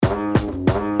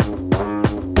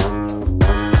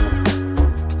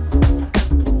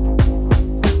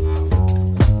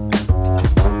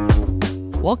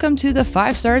Welcome to the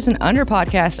 5 Stars and Under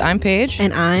podcast. I'm Paige.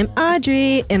 And I'm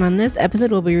Audrey. And on this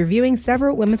episode, we'll be reviewing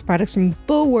several women's products from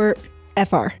Bulwark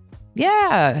FR.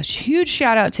 Yeah, huge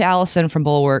shout out to Allison from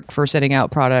Bulwark for sending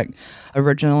out product.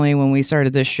 Originally, when we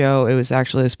started this show, it was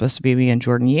actually supposed to be me and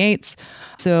Jordan Yates.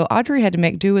 So Audrey had to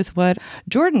make do with what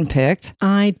Jordan picked.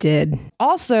 I did.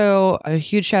 Also, a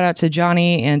huge shout out to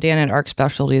Johnny and Dan at Arc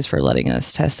Specialties for letting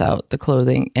us test out the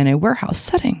clothing in a warehouse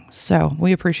setting. So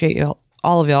we appreciate you,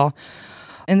 all of y'all.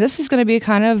 And this is going to be a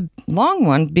kind of long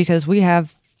one because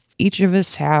each of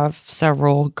us have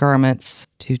several garments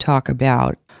to talk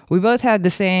about. We both had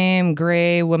the same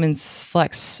gray women's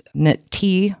flex knit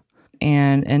tee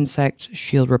and insect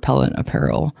shield repellent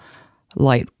apparel,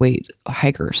 lightweight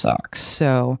hiker socks.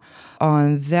 So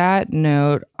on that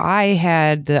note, I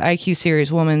had the IQ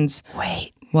Series women's...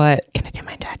 Wait. What? Can I do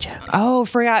my dad joke? Oh,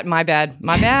 forgot. My bad.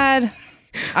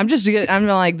 I'm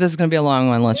like, this is going to be a long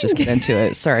one. Let's just get into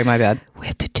it. Sorry, my bad. We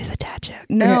have to do the dad joke.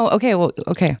 No. Okay. Well,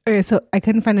 okay. Okay, so I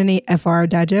couldn't find any FR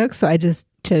dad jokes, so I just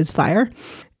chose fire.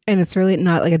 And it's really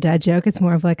not like a dad joke. It's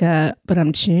more of like a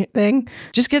thing.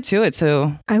 Just get to it.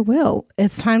 So I will.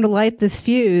 It's time to light this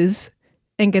fuse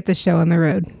and get the show on the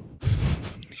road.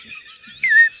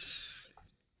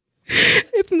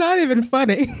 It's not even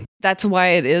funny. That's why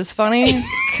it is funny,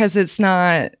 because it's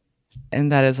not. And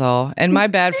that is all. And my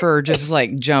bad for just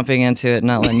like jumping into it and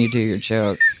not letting you do your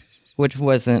joke, which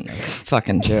wasn't a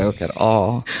fucking joke at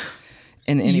all.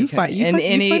 You find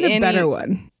a better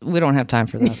one. We don't have time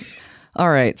for that. All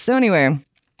right. So anyway,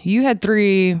 you had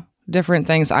 3 different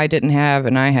things I didn't have,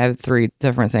 and I had 3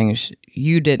 different things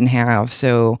you didn't have.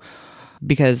 So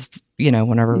because,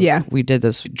 whenever we did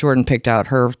this, Jordan picked out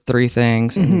her 3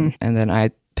 things, and then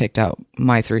I picked out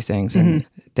my 3 things, and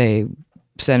they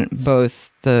sent both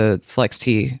the flex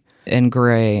tee in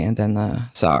gray and then the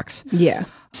socks. Yeah.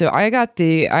 So I got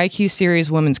the IQ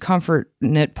Series Women's Comfort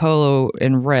Knit Polo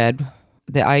in red,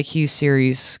 the IQ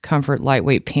Series Comfort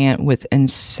Lightweight Pant with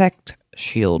Insect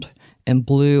Shield in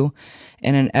blue,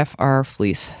 and an FR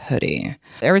Fleece hoodie.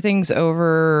 Everything's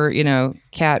over,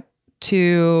 Cat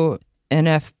 2,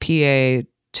 NFPA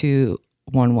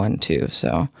 2112.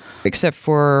 So, except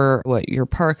for your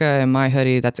parka and my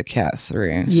hoodie, that's a Cat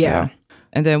 3. Yeah. So.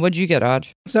 And then what'd you get,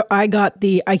 Audrey? So I got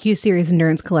the IQ Series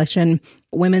Endurance Collection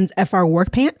Women's FR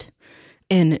Work Pant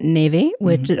in navy,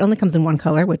 which it only comes in one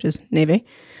color, which is navy.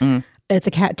 It's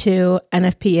a Cat 2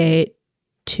 NFPA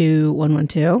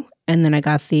 2112. And then I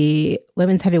got the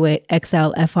Women's Heavyweight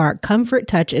XL FR Comfort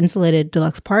Touch Insulated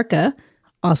Deluxe Parka,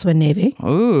 also in navy.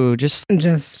 Ooh, just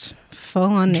full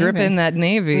on navy. Dripping that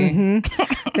navy.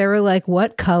 They were like,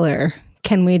 what color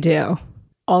can we do?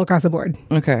 All across the board.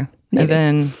 Okay.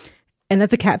 Navy. And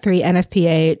that's a Cat 3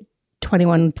 NFPA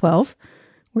 2112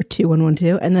 or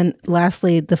 2112. And then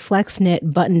lastly, the Flex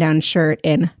Knit button-down shirt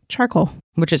in charcoal.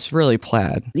 Which is really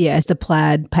plaid. Yeah, it's a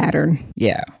plaid pattern.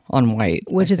 Yeah, on white.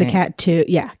 Which is a Cat 2.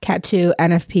 Yeah, Cat 2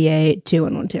 NFPA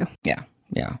 2112.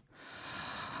 Yeah.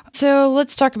 So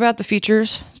let's talk about the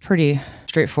features. It's pretty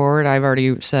straightforward. I've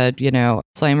already said,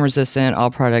 flame resistant.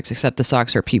 All products except the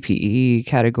socks are PPE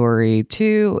category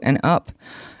 2 and up.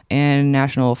 And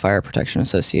National Fire Protection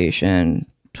Association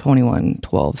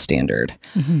 2112 standard.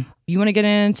 You want to get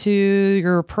into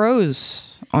your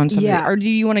pros on something? Yeah. Or do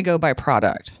you want to go by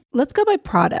product? Let's go by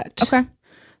product. Okay.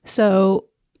 So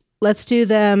let's do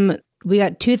them. We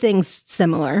got 2 things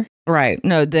similar. Right.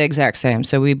 No, the exact same.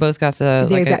 So we both got the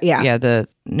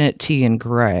knit tee in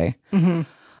gray.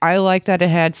 I like that it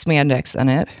had spandex in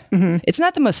it. It's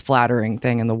not the most flattering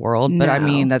thing in the world, but I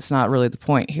mean, that's not really the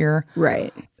point here.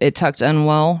 Right. It tucked in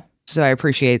well, so I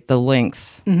appreciate the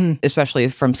length, especially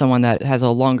from someone that has a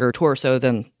longer torso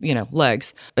than,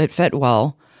 legs. It fit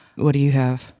well. What do you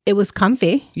have? It was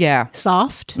comfy. Yeah.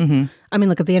 Soft. I mean,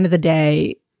 look, at the end of the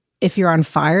day, if you're on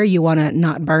fire, you want to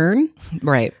not burn.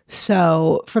 Right.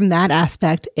 So from that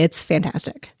aspect, it's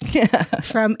fantastic.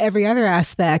 From every other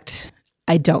aspect,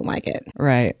 I don't like it.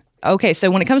 Right. Okay, so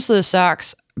when it comes to the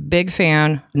socks, big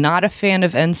fan, not a fan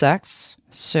of insects.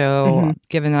 So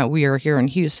given that we are here in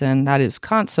Houston, that is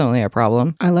constantly a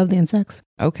problem. I love the insects.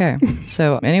 Okay.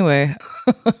 So anyway.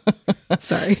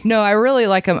 Sorry. No, I really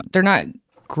like them. They're not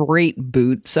great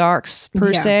boot socks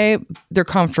per se. They're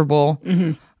comfortable.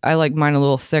 I like mine a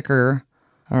little thicker.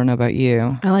 I don't know about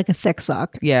you. I like a thick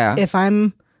sock. Yeah. If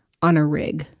I'm on a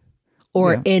rig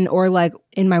or in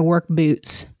my work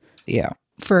boots. Yeah.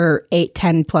 For 8,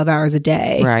 10, 12 hours a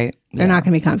day. Right. They're not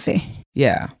going to be comfy.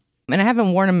 Yeah. And I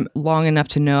haven't worn them long enough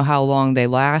to know how long they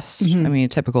last. I mean, a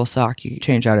typical sock you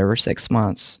change out every 6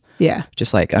 months. Yeah.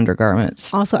 Just like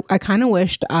undergarments. Also, I kind of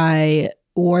wished I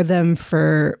wore them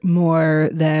for more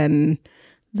than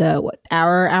the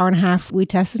hour and a half we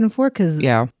tested them for, because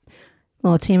Yeah.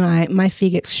 little TMI, my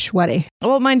feet get sweaty.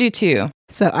 Well, mine do too.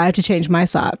 So I have to change my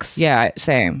socks. Yeah,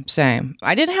 same.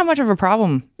 I didn't have much of a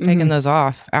problem taking those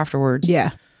off afterwards.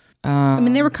 Yeah. I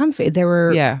mean, they were comfy. They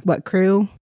were, crew?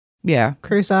 Yeah.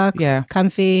 Crew socks. Yeah.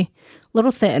 Comfy.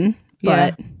 Little thin.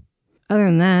 Yeah. But other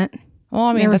than that. Well,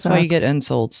 I mean, never that's why you socks. get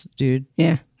insults, dude.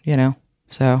 Yeah. You know?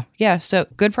 So, yeah. So,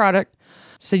 good product.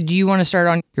 So, do you want to start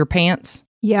on your pants?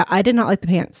 Yeah, I did not like the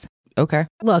pants. Okay.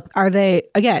 Look, are they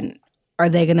going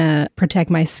to protect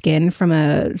my skin from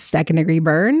a second-degree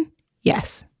burn?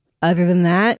 Yes. Other than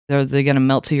that, Are they going to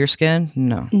melt to your skin?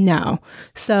 No. no.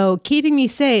 So keeping me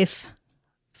safe,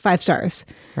 5 stars.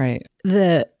 Right.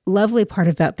 The lovely part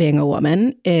about being a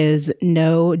woman is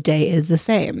no day is the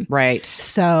same. Right.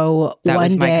 So That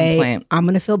was one my day complaint. I'm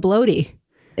going to feel bloaty.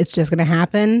 It's just going to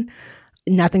happen.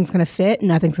 Nothing's going to fit.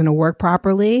 Nothing's going to work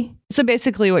properly. So,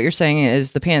 basically, what you're saying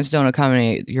is the pants don't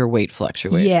accommodate your weight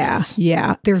fluctuations.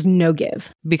 Yeah. There's no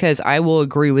give. Because I will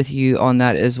agree with you on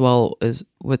that as well as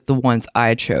with the ones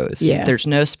I chose. Yeah. There's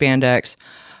no spandex.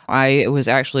 I was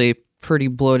actually pretty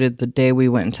bloated the day we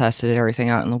went and tested everything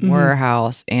out in the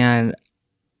warehouse, and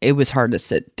it was hard to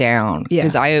sit down. Yeah.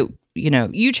 Because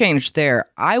you changed there.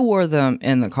 I wore them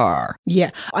in the car.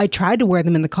 Yeah. I tried to wear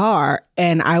them in the car,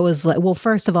 and I was like, well,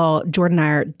 first of all, Jordan and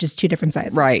I are just 2 different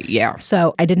sizes. Right, yeah.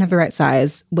 So I didn't have the right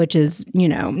size, which is,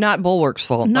 Not Bulwark's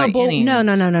fault. no.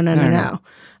 No.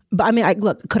 But I mean,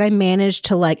 could I manage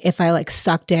to if I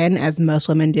sucked in as most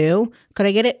women do, could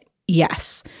I get it?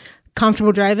 Yes.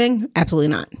 Comfortable driving? Absolutely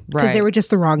not. Because Right. they were just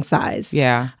the wrong size.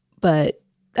 Yeah. But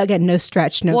again, no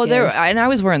stretch, no Well, give. and I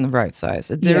was wearing the right size.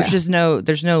 There's no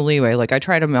leeway. Like I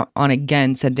tried them on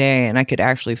again today, and I could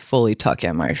actually fully tuck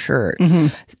in my shirt.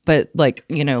 But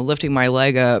lifting my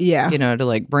leg up, Yeah.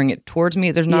 to bring it towards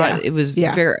me. There's not. Yeah. It was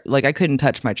Yeah. very I couldn't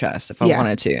touch my chest if I Yeah.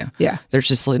 wanted to. Yeah. There's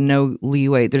just no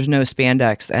leeway. There's no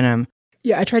spandex, and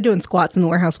Yeah, I tried doing squats in the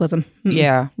warehouse with them.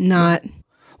 yeah. Not.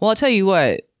 Well, I'll tell you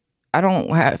what. I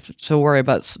don't have to worry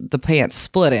about the pants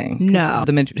splitting. 'Cause No.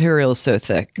 the material is so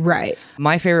thick. Right.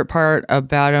 My favorite part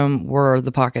about them were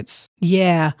the pockets.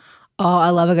 Yeah. Oh,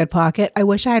 I love a good pocket. I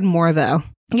wish I had more though.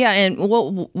 Yeah, and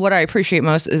what I appreciate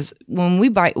most is when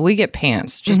we get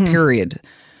pants, just period.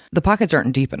 The pockets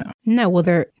aren't deep enough. No, well,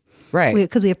 they're Right.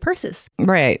 because we have purses.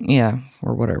 Right. Yeah,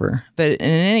 or whatever. But in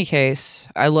any case,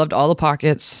 I loved all the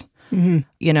pockets.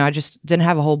 I just didn't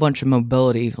have a whole bunch of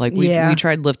mobility. Like we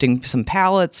tried lifting some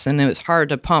pallets, and it was hard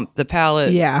to pump the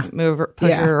pallet mover,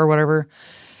 pusher, or whatever.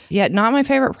 Yeah, not my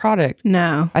favorite product.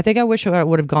 No. I think I wish I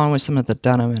would have gone with some of the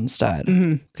denim instead,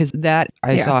 because that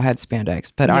I saw had spandex.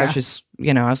 But I was just,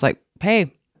 I was like,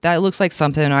 hey, that looks like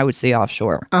something I would see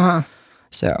offshore.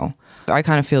 So I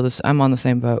kind of feel this. I'm on the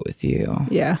same boat with you.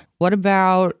 Yeah. What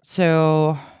about,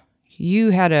 so you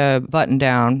had a button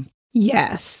down,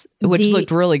 Yes. which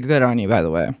looked really good on you, by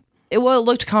the way. It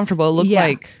looked comfortable. It looked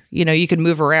like, you could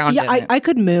move around. Yeah, I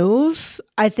could move.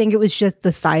 I think it was just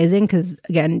the sizing because,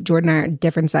 again, Jordan and I are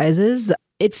different sizes.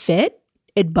 It fit.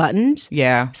 It buttoned.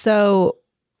 Yeah. So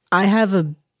I have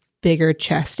a bigger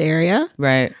chest area.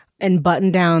 Right. And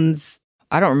button downs.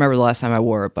 I don't remember the last time I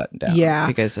wore a button down. Yeah.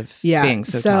 Because of being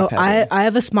so top I heavy.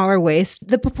 have a smaller waist.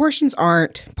 The proportions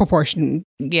aren't proportioned.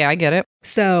 Yeah, I get it.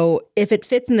 So if it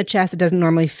fits in the chest, it doesn't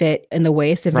normally fit in the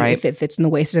waist. If it fits in the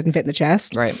waist, it doesn't fit in the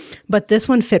chest. Right. But this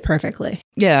one fit perfectly.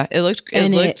 Yeah, it looked.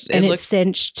 It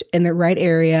cinched in the right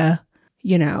area.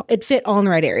 It fit all in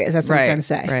the right areas. That's what I'm trying to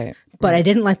say. Right. But I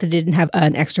didn't like that it didn't have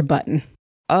an extra button.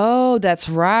 Oh, that's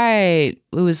right.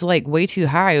 It was way too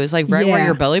high. It was right where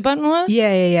your belly button was.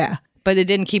 Yeah. But it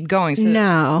didn't keep going. So,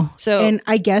 No. So and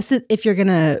I guess if you're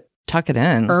gonna tuck it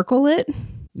in, Urkel it,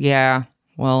 yeah.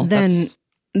 Well, then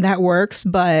that works.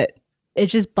 But it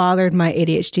just bothered my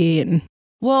ADHD and.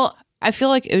 Well, I feel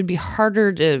like it would be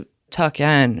harder to tuck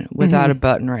in without a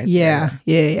button there.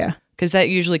 Yeah. Because that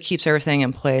usually keeps everything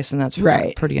in place, and that's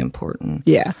pretty important.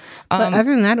 Yeah. But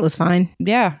other than that, it was fine.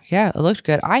 Yeah, it looked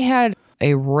good. I had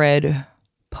a red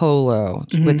polo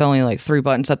with only 3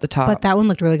 buttons at the top. But that one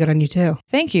looked really good on you too.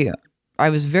 Thank you. I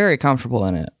was very comfortable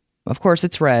in it. Of course,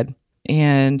 it's red.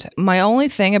 And my only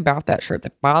thing about that shirt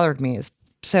that bothered me is,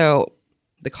 so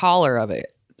the collar of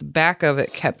it, the back of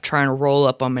it kept trying to roll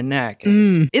up on my neck.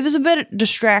 It was a bit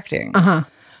distracting.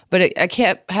 But I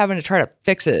kept having to try to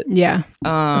fix it. Yeah. It's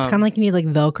kind of like you need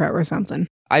Velcro or something.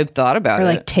 I've thought about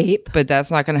it. Or tape. But that's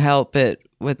not going to help it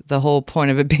with the whole point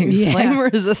of it being flame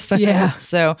resistant. Yeah.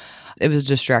 So it was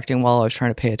distracting while I was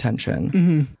trying to pay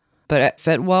attention. But it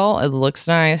fit well. It looks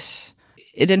nice.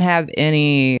 It didn't have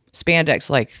any spandex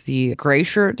like the gray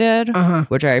shirt did,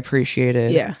 which I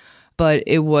appreciated. Yeah. But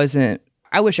it wasn't,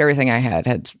 I wish everything I had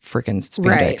freaking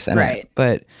spandex in it.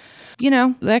 But,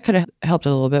 that could have helped it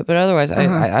a little bit. But otherwise,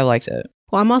 I liked it.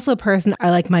 Well, I'm also a person, I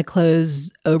like my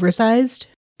clothes oversized.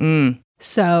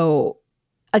 So,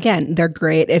 again, they're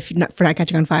great for not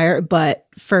catching on fire. But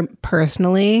for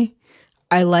personally,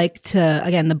 I like to,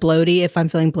 again, the bloaty, if I'm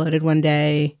feeling bloated one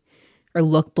day or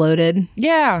look bloated.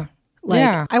 Yeah.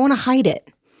 I want to hide it.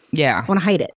 Yeah. I want to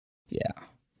hide it. Yeah.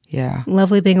 Yeah.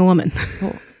 Lovely being a woman.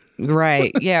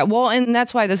 Right. Yeah. Well, and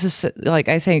that's why this is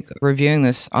I think reviewing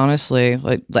this honestly,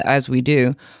 as we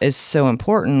do, is so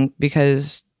important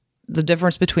because the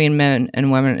difference between men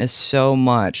and women is so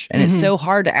much. And it's so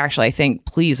hard to actually, I think,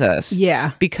 please us.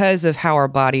 Yeah. Because of how our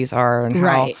bodies are and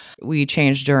how we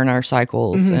change during our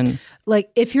cycles. And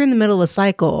if you're in the middle of a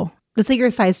cycle, let's say you're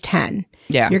a size 10.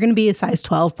 Yeah. You're going to be a size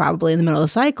 12 probably in the middle of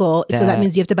the cycle. So that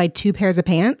means you have to buy 2 pairs of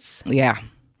pants. Yeah.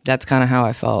 That's kind of how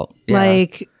I felt. Yeah.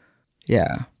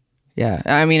 Yeah. Yeah.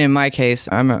 I mean, in my case,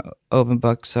 I'm an open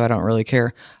book, so I don't really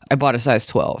care. I bought a size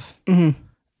 12. And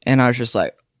I was just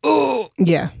like, oh.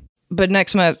 Yeah. But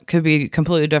next month could be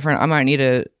completely different. I might need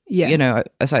a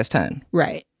size 10.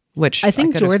 Right. Which I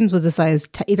think Jordan's was a size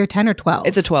either 10 or 12.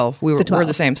 It's a 12. We're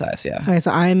the same size, yeah. Okay,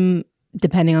 so I'm,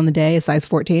 depending on the day, a size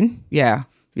 14. Yeah.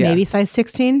 Maybe size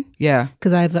 16. Yeah.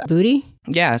 Because I have a booty.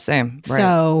 Yeah, same. Right.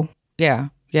 So. Yeah.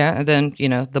 Yeah. And then,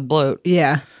 the bloat.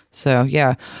 Yeah. So,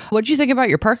 yeah. What'd you think about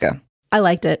your parka? I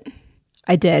liked it.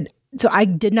 I did. So I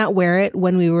did not wear it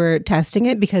when we were testing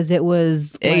it because it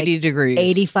was 80 degrees.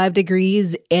 85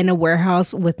 degrees in a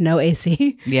warehouse with no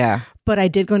AC. Yeah. But I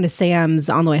did go into Sam's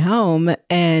on the way home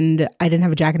and I didn't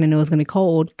have a jacket and I knew it was going to be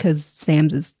cold because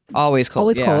Sam's is always cold.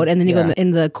 Always cold. And then you go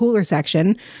in the cooler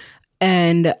section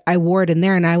and I wore it in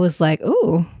there and I was like,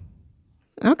 ooh,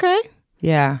 okay.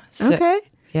 Yeah. So, okay.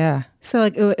 Yeah. So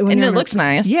and it looks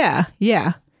nice. Yeah.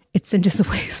 Yeah. It's just a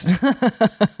waste.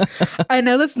 I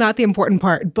know that's not the important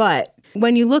part, but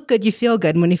when you look good, you feel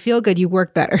good. And when you feel good, you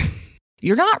work better.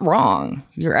 You're not wrong.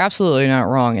 You're absolutely not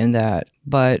wrong in that.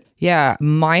 But yeah,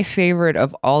 my favorite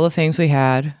of all the things we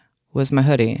had was my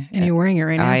hoodie. And you're wearing it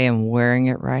right now? I am wearing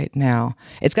it right now.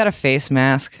 It's got a face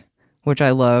mask, which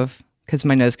I love because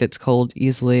my nose gets cold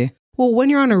easily. Well, when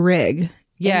you're on a rig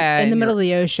in the middle of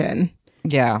the ocean,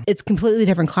 yeah, it's completely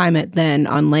different climate than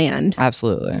on land.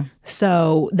 Absolutely.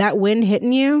 So that wind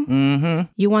hitting you,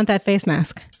 you want that face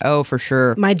mask. Oh, for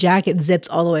sure. My jacket zipped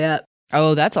all the way up.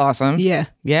 Oh, that's awesome. Yeah.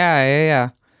 Yeah.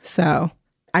 So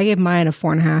I gave mine a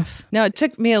 4.5. Now, it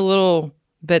took me a little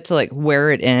bit to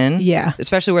wear it in. Yeah.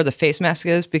 Especially where the face mask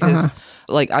is because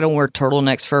I don't wear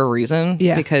turtlenecks for a reason.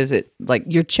 Yeah. Because it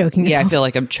you're choking yourself. Yeah, I feel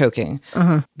like I'm choking.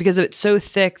 Because it's so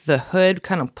thick, the hood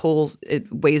kind of pulls,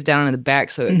 it weighs down in the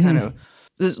back. So it kind of,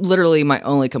 this is literally my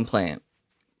only complaint.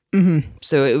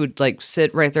 So it would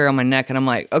sit right there on my neck and I'm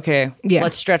like, okay,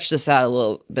 let's stretch this out a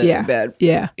little bit in bed.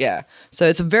 Yeah. So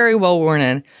it's very well worn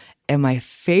in. And my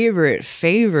favorite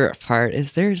part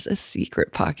is there's a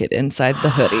secret pocket inside the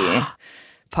hoodie.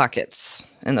 Pockets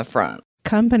in the front.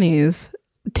 Companies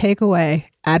take away,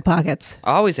 add pockets.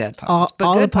 Always add pockets. But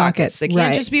all good the pockets. They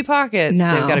can't just be pockets.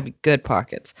 No. They've got to be good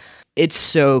pockets. It's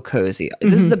so cozy.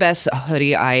 This is the best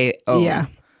hoodie I own. Yeah.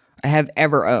 I have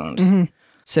ever owned.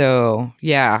 So,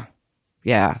 yeah,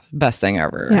 best thing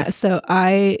ever. Yeah, so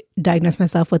I diagnosed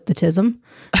myself with the tism.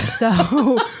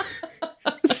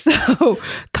 So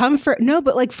comfort, no,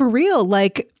 but for real,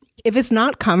 if it's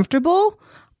not comfortable,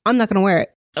 I'm not going to wear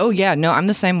it. Oh, yeah, no, I'm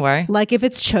the same way. If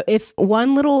it's, if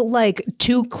one little,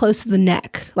 too close to the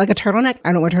neck, like a turtleneck,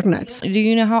 I don't wear turtlenecks. Do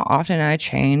you know how often I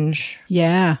change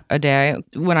a day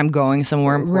when I'm going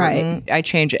somewhere important? Right. I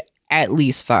change it at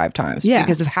least 5 times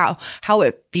because of how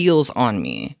it feels on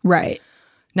me. Right.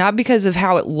 Not because of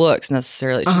how it looks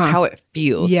necessarily. It's just how it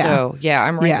feels. Yeah. So, yeah,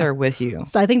 I'm right there with you.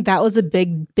 So I think that was a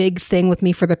big thing with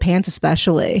me for the pants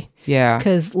especially. Yeah.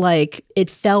 Because, it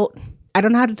felt, I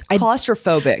don't know how to...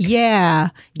 claustrophobic.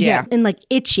 Yeah. And,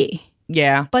 itchy.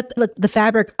 Yeah. But, the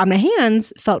fabric on my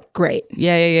hands felt great.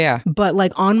 Yeah.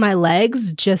 But, on my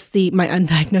legs, just my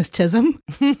undiagnosed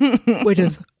tism, which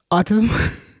is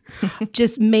autism,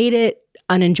 just made it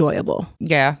unenjoyable.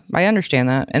 Yeah, I understand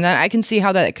that. And then I can see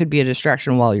how that could be a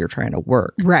distraction while you're trying to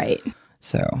work. Right.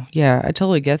 So, yeah, I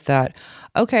totally get that.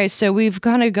 Okay, so we've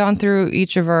kind of gone through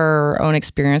each of our own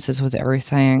experiences with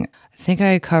everything. I think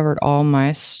I covered all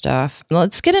my stuff.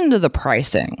 Let's get into the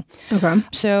pricing. Okay.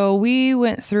 So we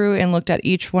went through and looked at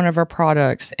each one of our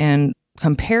products and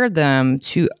compared them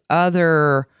to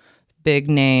other big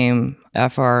name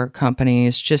FR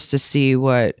companies just to see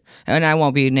what, and I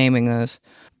won't be naming those,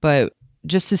 but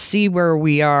just to see where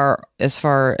we are as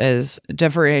far as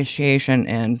differentiation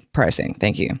and pricing.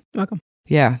 Thank you. Welcome.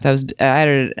 Yeah, I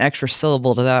added an extra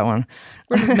syllable to that one.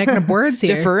 We're just making up words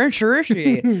here.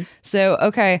 Differentiate. So,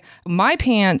 okay, my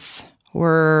pants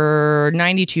were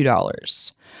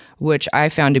 $92, which I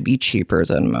found to be cheaper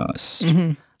than most.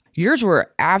 Yours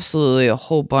were absolutely a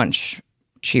whole bunch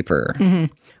cheaper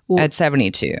at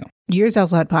 $72. Yours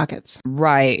also had pockets.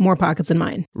 Right. More pockets than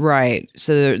mine. Right.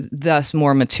 So thus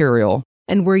more material.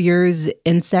 And were yours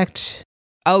insect?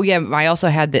 Oh, yeah. I also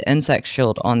had the insect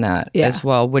shield on that as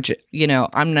well, which,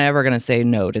 I'm never going to say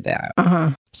no to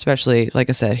that. Especially, like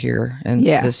I said, here in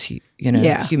this,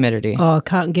 humidity. Oh,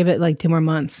 can't give it like 2 more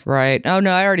months. Right. Oh,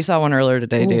 no, I already saw one earlier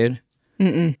today,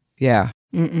 dude. Yeah.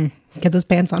 Get those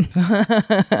pants on.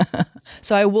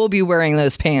 So I will be wearing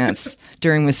those pants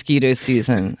during mosquito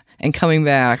season and coming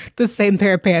back. The same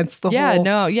pair of pants. The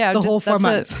whole 4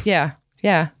 months. Yeah.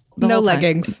 No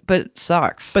leggings. But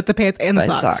socks. But the pants and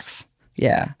the socks.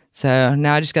 Yeah. So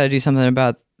now I just got to do something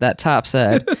about that top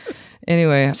side.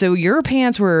 Anyway, so your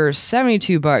pants were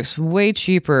 $72, way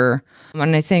cheaper.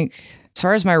 And I think as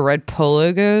far as my red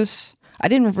polo goes, I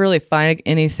didn't really find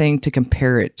anything to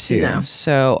compare it to. No.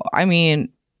 So, I mean,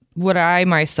 would I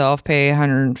myself pay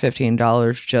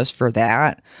 $115 just for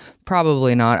that?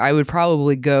 Probably not. I would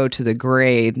probably go to the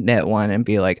gray knit one and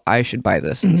be like, I should buy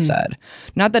this instead.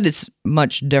 Not that it's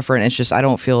much different. It's just I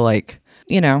don't feel like,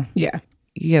 Yeah.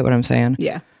 You get what I'm saying?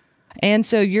 Yeah. And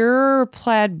so your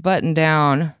plaid button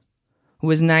down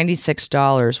was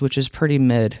 $96, which is pretty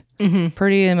mid.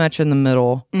 Pretty much in the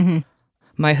middle.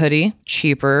 My hoodie,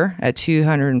 cheaper at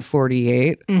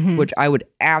 $248, which I would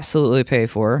absolutely pay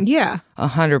for. Yeah.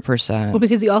 100%. Well,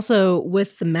 because you also,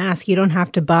 with the mask, you don't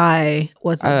have to buy,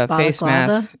 what's it, face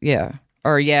balaclava? mask. Yeah.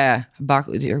 Or yeah.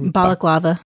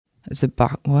 Balaclava. Is it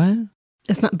what?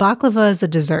 It's not, baklava is a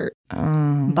dessert.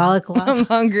 Balaclava. I'm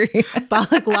hungry.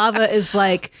 Balaclava is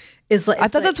like. I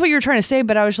thought that's what you were trying to say,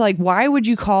 but I was like, why would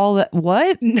you call that?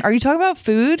 What? Are you talking about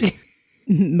food?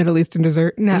 Middle Eastern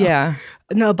dessert? No. Yeah.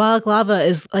 No, balaclava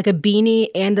is like a beanie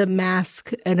and a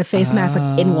mask and a face mask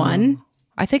like in one.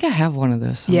 I think I have one of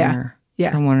those somewhere.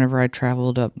 Yeah. From whenever I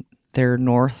traveled up there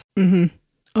north.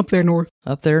 Up there north.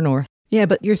 Up there north. Yeah,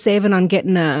 but you're saving on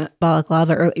getting a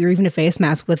balaclava or even a face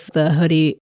mask with the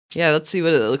hoodie. Yeah, let's see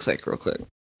what it looks like real quick.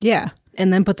 Yeah.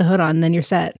 And then put the hood on, and then you're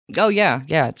set. Oh, yeah.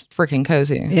 Yeah, it's freaking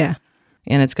cozy. Yeah.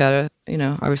 And it's got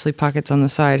obviously pockets on the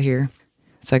side here.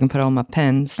 So I can put all my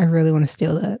pens. I really want to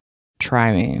steal that.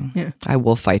 Try me. Yeah. I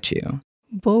will fight you.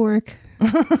 Bulwark.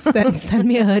 send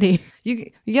me a hoodie.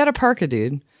 You got a parka,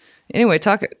 dude. Anyway,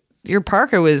 your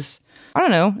parka was, I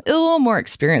don't know, a little more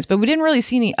experienced, but we didn't really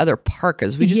see any other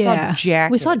parkas. We just saw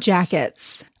jackets. We saw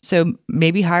jackets. So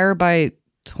maybe higher by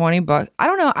 $20. I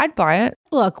don't know. I'd buy it.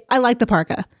 Look, I like the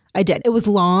parka. I did. It was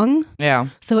long. Yeah.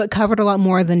 So it covered a lot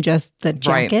more than just the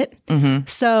jacket. Right.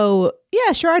 So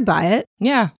yeah, sure, I'd buy it.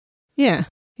 Yeah. Yeah.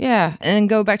 Yeah. And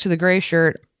go back to the gray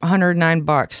shirt,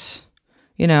 $109.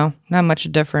 Not much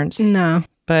difference. No.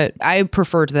 But I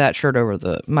preferred that shirt over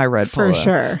my red polo. For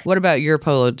sure. What about your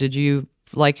polo? Did you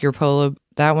like your polo,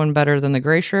 that one better than the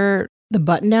gray shirt? The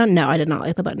button down? No, I did not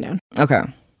like the button down.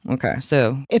 Okay.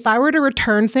 So if I were to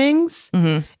return things,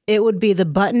 it would be the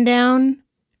button down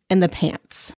and the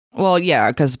pants. Well,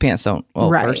 yeah, because the pants don't. Well,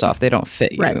 right. First off, they don't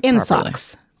fit you. Right, and the properly.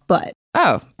 socks. But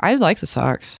I like the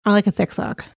socks. I like a thick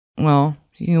sock. Well,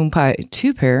 you can buy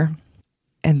 2 pair,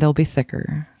 and they'll be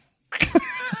thicker.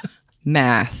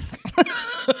 Math.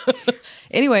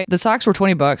 Anyway, the socks were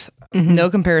 $20. No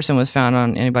comparison was found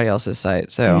on anybody else's site,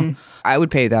 so I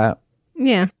would pay that.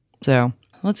 Yeah. So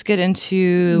let's get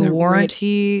into the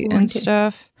warranty and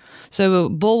stuff. So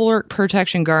Bulwark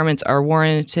protection garments are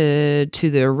warranted to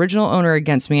the original owner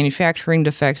against manufacturing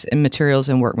defects in materials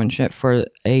and workmanship for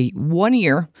 1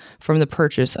 year from the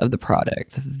purchase of the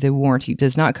product. The warranty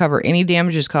does not cover any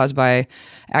damages caused by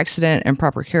accident,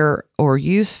 improper care or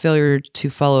use, failure to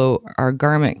follow our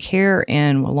garment care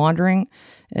and laundering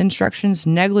instructions,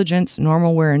 negligence,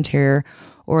 normal wear and tear,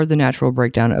 or the natural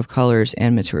breakdown of colors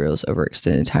and materials over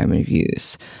extended time of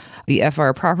use. The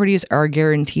FR properties are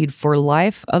guaranteed for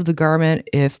life of the garment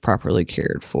if properly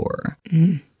cared for.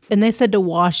 And they said to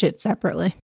wash it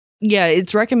separately. Yeah,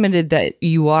 it's recommended that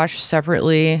you wash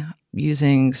separately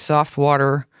using soft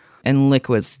water and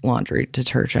liquid laundry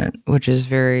detergent, which is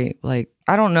very,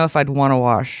 I don't know if I'd want to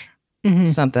wash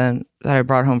something that I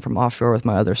brought home from offshore with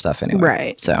my other stuff anyway.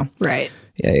 Right. So, right.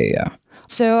 Yeah.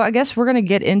 So I guess we're going to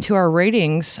get into our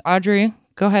ratings. Audrey,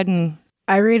 go ahead and...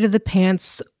 I rated the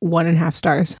pants 1.5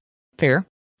 stars. Fair.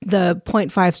 The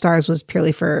 0.5 stars was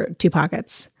purely for 2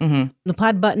 pockets. The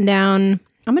plaid button down,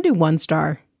 I'm going to do 1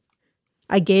 star.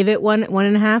 I gave it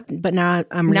 1.5, but now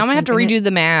I'm going to have to redo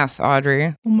the math,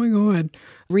 Audrey. Oh my God.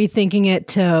 Rethinking it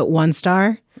to 1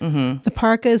 star. The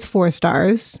parka is 4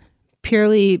 stars,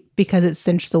 purely because it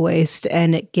cinched the waist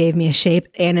and it gave me a shape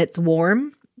and it's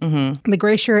warm. The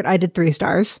gray shirt, I did 3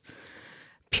 stars,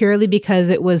 purely because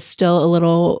it was still a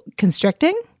little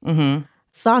constricting.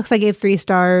 Socks, I gave 3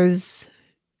 stars.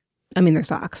 I mean, they're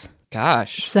socks.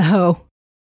 Gosh. So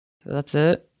that's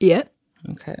it? Yeah.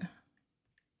 Okay.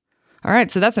 All right.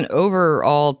 So that's an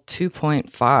overall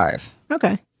 2.5.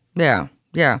 Okay. Yeah.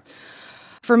 Yeah.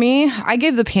 For me, I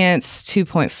gave the pants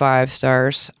 2.5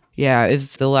 stars. Yeah. It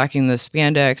was the lacking the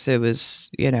spandex. It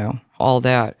was, all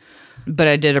that. But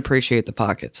I did appreciate the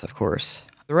pockets, of course.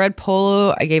 The red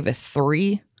polo, I gave a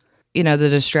 3. The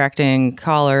distracting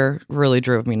collar really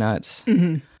drove me nuts.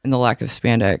 And the lack of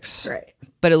spandex. Right.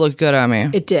 But it looked good on me.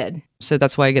 It did. So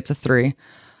that's why it gets a 3.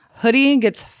 Hoodie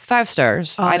gets 5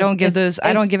 stars. I don't give those.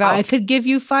 I don't give out. I could give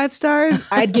you 5 stars.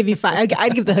 I'd give you 5.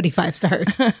 I'd give the hoodie 5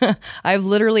 stars. I've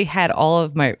literally had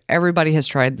everybody has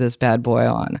tried this bad boy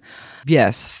on.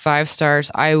 Yes, 5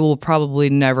 stars. I will probably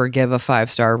never give a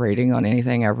 5-star rating on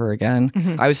anything ever again.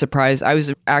 I was surprised. I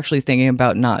was actually thinking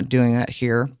about not doing that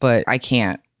here, but I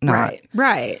can't not.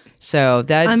 Right. So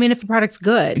that. I mean, if the product's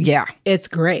good, yeah, it's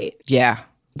great. Yeah.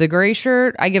 The gray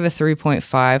shirt, I give a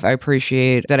 3.5. I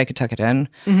appreciate that I could tuck it in,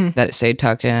 that it stayed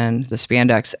tucked in, the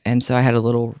spandex, and so I had a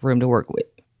little room to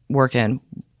work in.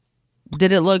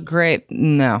 Did it look great?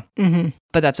 No.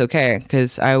 But that's okay,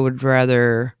 because I would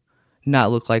rather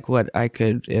not look like what I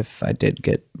could if I did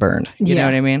get burned. You know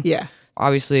what I mean? Yeah.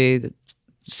 Obviously,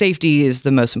 safety is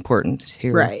the most important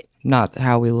here. Right. Not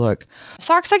how we look.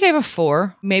 Socks, I gave a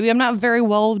 4. Maybe I'm not very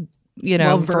well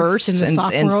versed in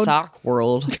the sock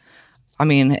world. I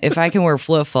mean, if I can wear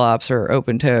flip-flops or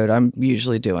open-toed, I'm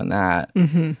usually doing that.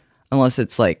 Unless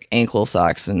it's like ankle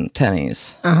socks and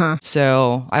tennies.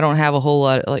 So I don't have a whole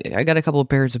lot. I got a couple of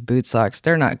pairs of boot socks.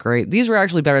 They're not great. These were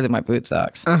actually better than my boot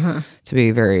socks, to be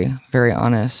very, very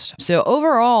honest. So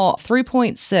overall,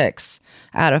 3.6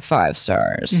 out of 5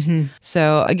 stars.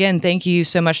 So again, thank you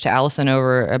so much to Allison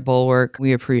over at Bulwark.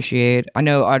 We appreciate. I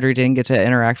know Audrey didn't get to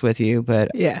interact with you,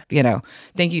 but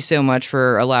thank you so much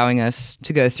for allowing us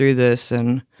to go through this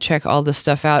and check all this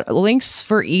stuff out. Links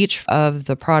for each of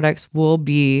the products will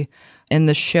be in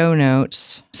the show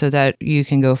notes so that you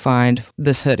can go find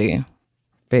this hoodie.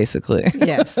 Basically.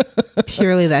 Yes.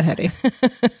 Purely that hoodie.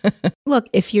 Look,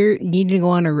 if you're needing to go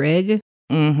on a rig,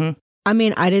 I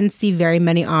mean, I didn't see very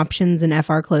many options in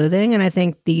FR clothing, and I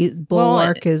think the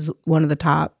Bulwark is one of the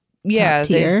top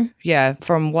tier.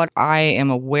 From what I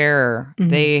am aware,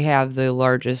 they have the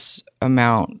largest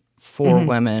amount for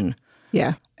women.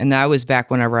 Yeah. And that was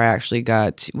back whenever I actually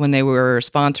when they were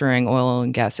sponsoring oil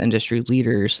and gas industry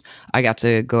leaders, I got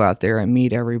to go out there and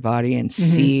meet everybody and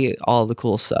see all the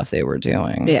cool stuff they were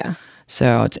doing. Yeah.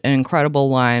 So it's an incredible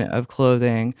line of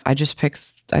clothing. I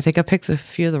think I picked a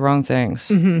few of the wrong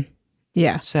things.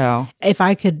 Yeah. So if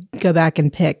I could go back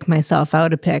and pick myself, I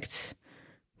would have picked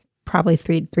probably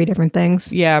three different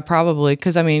things. Yeah, probably.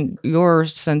 Because I mean, your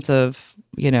sense of,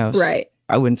 right.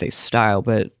 I wouldn't say style,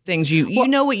 but things you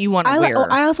know what you want to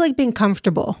wear. I also like being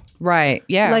comfortable. Right.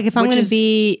 Yeah. Like if I'm going to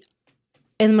be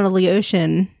in the middle of the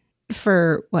ocean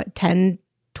for 10,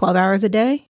 12 hours a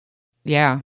day?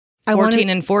 Yeah. 14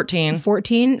 and 14.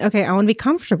 14? Okay, I want to be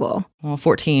comfortable. Well,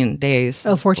 14 days.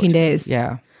 Oh, 14 days.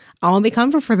 Yeah. I want to be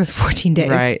comfortable for those 14 days.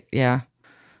 Right, yeah.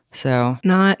 So.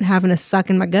 Not having to suck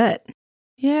in my gut.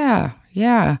 Yeah,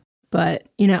 yeah. But,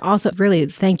 also really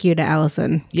thank you to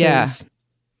Allison. Yeah.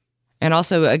 And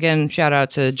also, again, shout out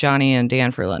to Johnny and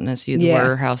Dan for letting us use the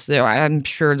warehouse there. I'm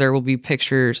sure there will be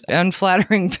pictures,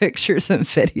 unflattering pictures and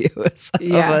videos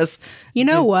of us. You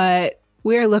know what?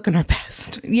 We're looking our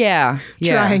best. Yeah.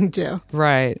 Trying to.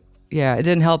 Right. Yeah. It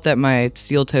didn't help that my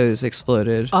steel toes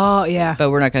exploded. Oh, yeah. But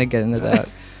we're not going to get into that.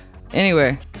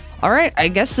 Anyway. All right. I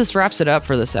guess this wraps it up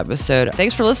for this episode.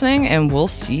 Thanks for listening, and we'll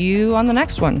see you on the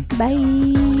next one.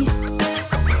 Bye.